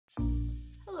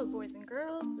Hello boys and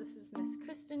girls, this is Miss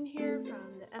Kristen here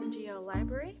from the MGL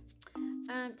Library.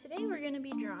 Today we're going to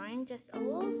be drawing just a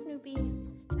little Snoopy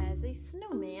as a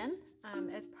snowman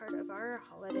as part of our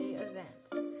holiday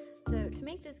event. So to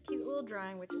make this cute little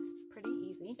drawing, which is pretty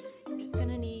easy, you're just going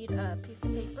to need a piece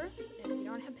of paper. If you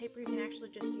don't have paper, you can actually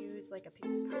just use like a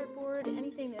piece of cardboard,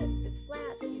 anything that is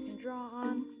flat that you can draw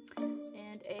on,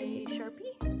 and a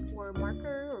Sharpie or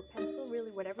marker or pencil,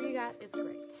 really whatever you got is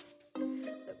great. So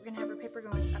we're going to have our paper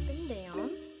going up and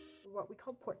down, what we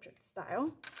call portrait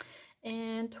style.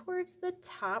 And towards the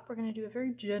top, we're going to do a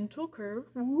very gentle curve.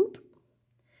 Whoop.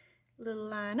 Little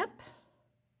line up,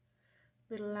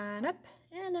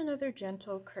 and another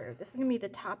gentle curve. This is going to be the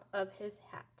top of his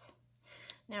hat.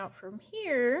 Now from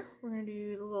here, we're going to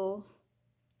do the little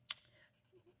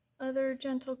other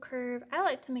gentle curve. I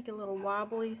like to make it a little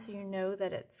wobbly so you know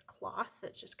that it's cloth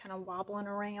that's just kind of wobbling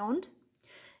around.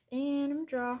 And I'm going to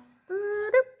draw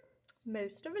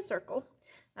most of a circle.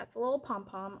 That's a little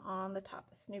pom-pom on the top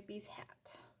of Snoopy's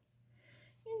hat.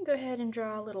 You can go ahead and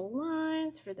draw little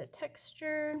lines for the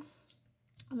texture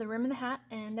of the rim of the hat,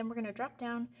 and then we're going to drop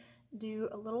down, do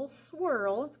a little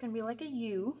swirl. It's going to be like a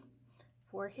U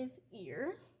for his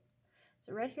ear.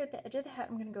 So right here at the edge of the hat,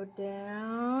 I'm going to go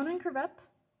down and curve up.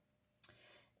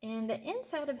 And the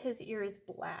inside of his ear is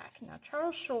black. Now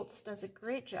Charles Schulz does a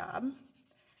great job.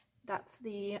 That's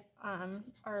the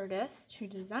artist who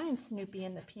designed Snoopy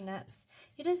and the Peanuts.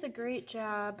 He does a great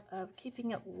job of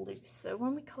keeping it loose. So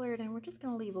when we color it in, we're just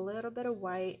going to leave a little bit of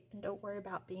white, and don't worry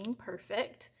about being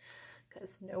perfect,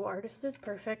 because no artist is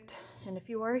perfect. And if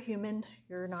you are a human,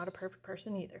 you're not a perfect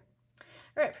person either.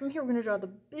 All right, from here, we're going to draw the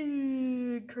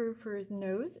big curve for his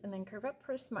nose and then curve up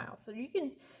for a smile. So you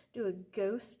can do a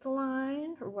ghost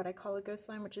line, or what I call a ghost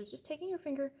line, which is just taking your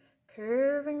finger,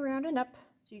 curving around and up.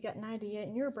 So you got an idea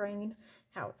in your brain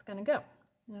how it's going to go.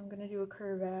 And I'm going to do a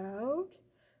curve out,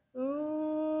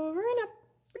 over and up.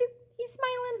 He's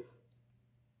smiling.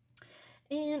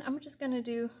 And I'm just going to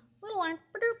do a little line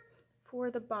for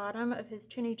the bottom of his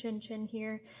chinny chin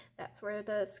here. That's where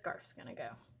the scarf's going to go.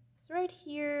 So right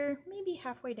here, maybe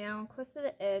halfway down, close to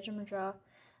the edge, I'm going to draw a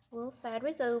little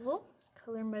sideways oval,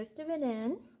 color most of it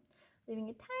in, leaving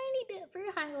a tiny bit for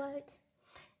a highlight.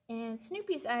 And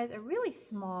Snoopy's eyes are really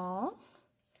small.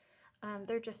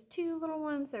 They're just two little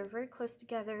ones. They're very close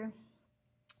together.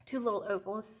 Two little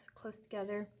ovals close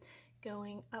together,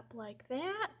 going up like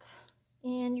that.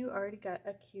 And you already got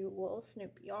a cute little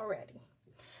Snoopy already.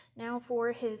 Now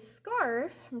for his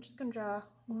scarf, I'm just going to draw a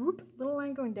little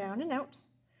line going down and out.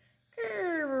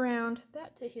 Curve around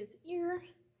that to his ear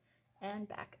and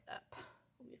back up.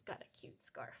 He's got a cute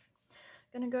scarf.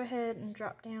 Going to go ahead and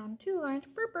drop down two lines.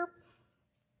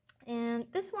 And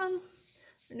this one,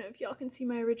 I don't know if y'all can see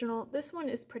my original. This one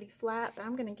is pretty flat, but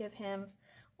I'm going to give him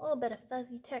a little bit of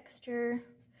fuzzy texture.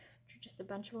 Just a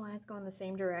bunch of lines going the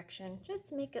same direction, just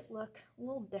to make it look a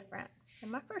little different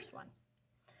than my first one.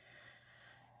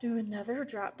 Do another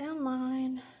drop down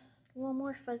line, a little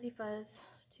more fuzzy fuzz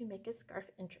to make his scarf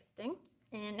interesting.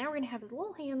 And now we're going to have his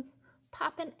little hands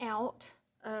popping out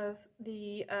of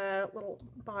the little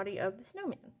body of the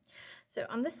snowman. So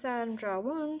on this side, I'm draw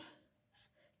 1,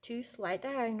 2 slight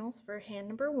diagonals for hand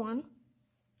number 1,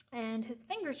 and his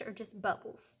fingers are just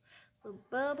bubbles. So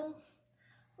bubble,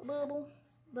 bubble,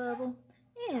 bubble,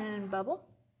 and bubble.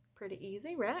 Pretty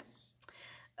easy, right?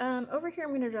 Over here,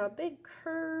 I'm going to draw a big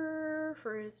curve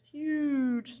for his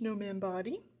huge snowman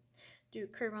body. Do a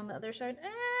curve on the other side.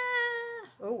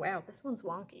 Oh wow, this one's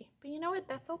wonky. But you know what?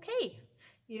 That's okay.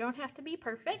 You don't have to be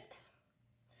perfect.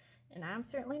 And I'm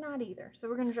certainly not either. So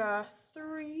we're going to draw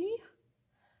 3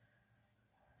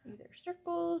 either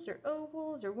circles or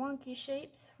ovals or wonky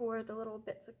shapes for the little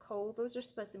bits of coal. Those are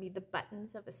supposed to be the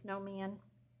buttons of a snowman.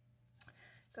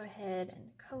 Go ahead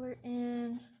and color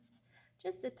in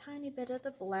just a tiny bit of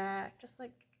the black, just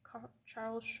like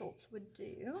Charles Schulz would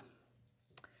do.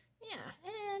 Yeah,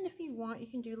 and if you want, you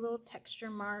can do little texture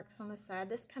marks on the side.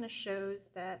 This kind of shows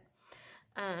that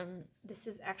this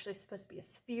is actually supposed to be a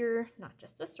sphere, not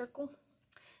just a circle.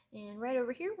 And right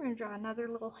over here, we're going to draw another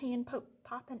little hand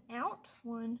popping out.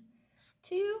 1,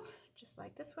 2, just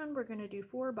like this one. We're going to do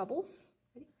 4 bubbles.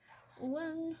 Ready?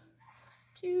 1,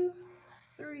 2,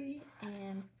 3,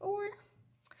 and 4.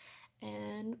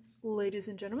 And ladies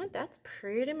and gentlemen, that's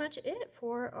pretty much it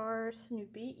for our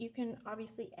Snoopy. You can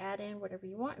obviously add in whatever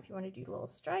you want. If you want to do little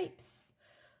stripes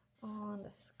on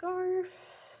the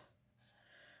scarf,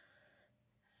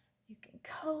 you can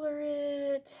color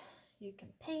it, you can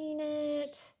paint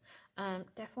it.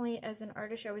 Definitely as an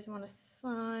artist, you always want to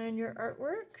sign your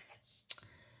artwork.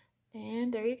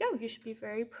 And there you go. You should be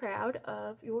very proud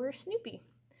of your Snoopy.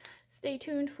 Stay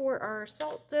tuned for our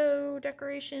salt dough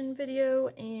decoration video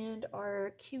and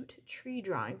our cute tree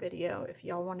drawing video if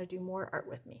y'all want to do more art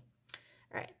with me.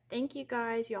 All right, thank you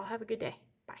guys. Y'all have a good day.